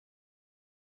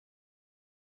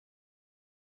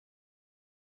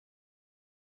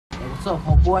What's up,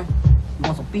 homeboy? You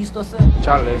want some beast or something?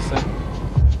 Try to listen.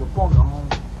 We're going home.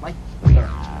 Right there.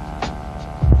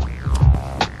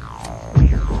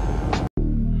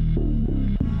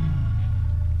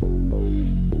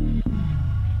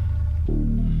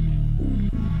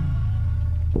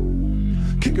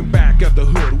 Kicking back at the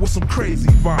hood with some crazy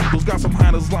vibes. Got some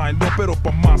handers lined up, pero pa'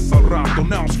 Maserati.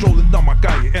 Now I'm strolling down my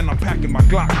calle and I'm packing my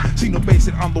Glock. Seen a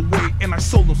basic on the way and I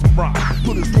sold him some rock.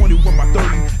 Put his 20 with my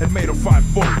 30 and made a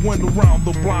 5-4. Went around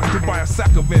the block to buy a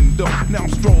sack of endo. Now I'm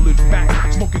strolling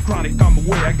back, smoking chronic on the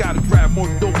way. I gotta grab more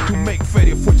dope to make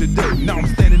fatty for today. Now I'm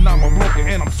standing on my block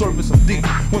and I'm serving some D.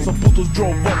 When some putos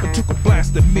drove up and took a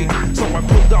blast at me, so I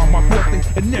pulled out my birthday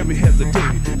and never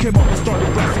hesitated. Came up and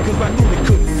started blasting cause I knew they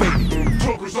couldn't fake it.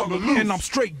 On the loose. And I'm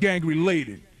straight gang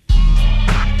related.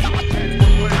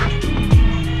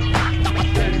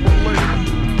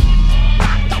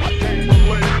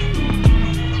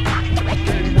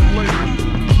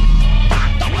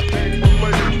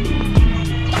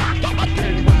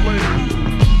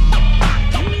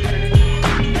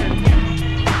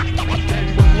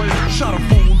 Shot a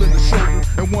fool in the shoulder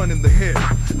and one in the head.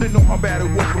 They know how bad it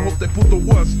was, but hope that puto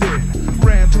was dead.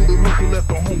 Ran to the hook and left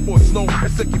the homeboys know. I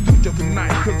said, "Keep future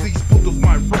tonight, cause these putos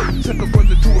my road." Sent the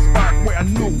brother to a spot where I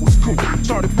knew it was cool.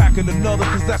 Started packing another,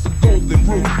 cause that's a golden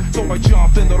rule. So I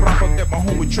jumped in the rock, I got my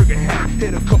homie trigger hat.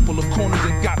 Hit a couple of corners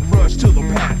and got rushed to the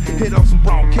pad. Hit up some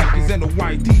brown khakis and a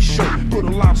white t-shirt. Put a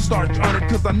lot of starch on it,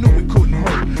 cause I knew it couldn't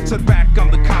hurt. Sat back on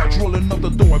the couch, rolling up the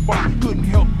door I bought. Couldn't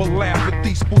help but laugh at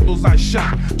these putos I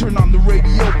shot. Turned on the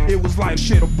radio, it was like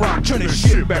shit abroad. Turn this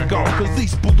shit back off, cause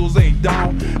these putos ain't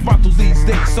down. Vatos these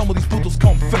days, some of these putos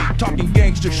come fake. Talking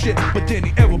gangster shit, but then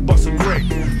they ever bust a grape.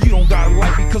 You don't gotta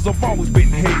like me, cause I've always been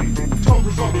hated.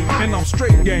 And I'm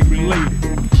straight gang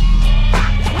related.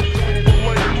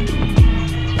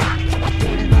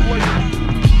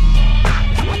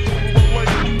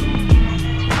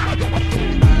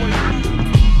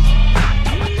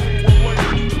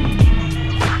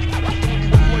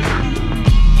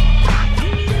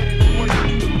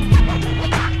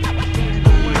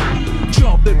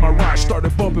 My ride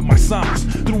started bumping my sounds.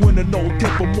 Threw in an old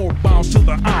tip for more bounce to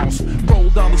the ounce.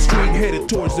 Rolled down the street headed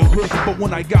towards the hood, but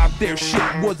when I got there shit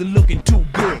wasn't looking too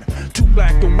good. 2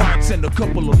 black and whites and a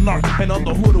couple of narcs. And on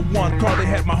the hood of one car they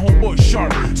had my homeboy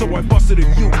sharp. So I busted a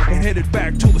U and headed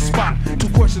back to the spot to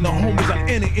question the homies on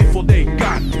any info they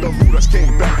got. The Hooters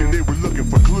came back and they were looking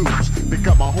for clues. They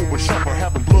got my homeboy sharp for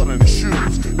having blood on his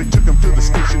shoes. They took him to the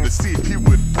station to see if he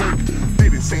would break.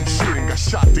 Didn't say shit and got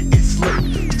shot to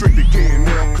SSlowed. Straight to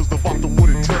K&L cause the vato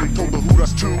wouldn't tell. He told the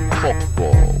Hooters to fuck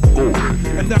off, go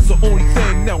ahead. And that's the only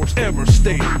thing that was ever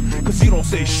stated, cause you don't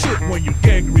say shit when you're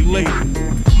gang related.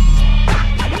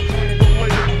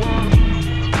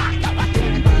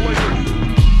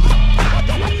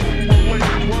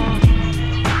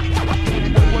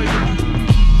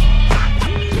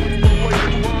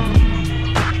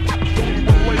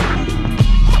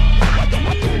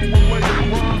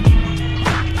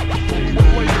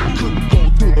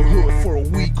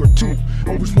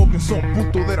 Over smoking some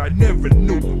puto that I never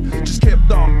knew. Just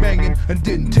kept on banging and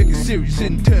didn't take it serious.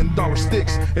 Hitting $10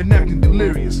 sticks and acting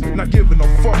delirious. Not giving a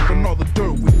fuck on all the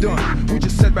dirt we done. We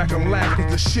just sat back and laughed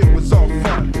cause the shit was all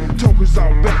fun. Tokers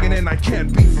out banging and I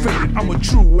can't be faded. I'm a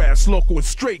true ass local and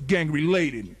straight gang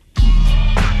related.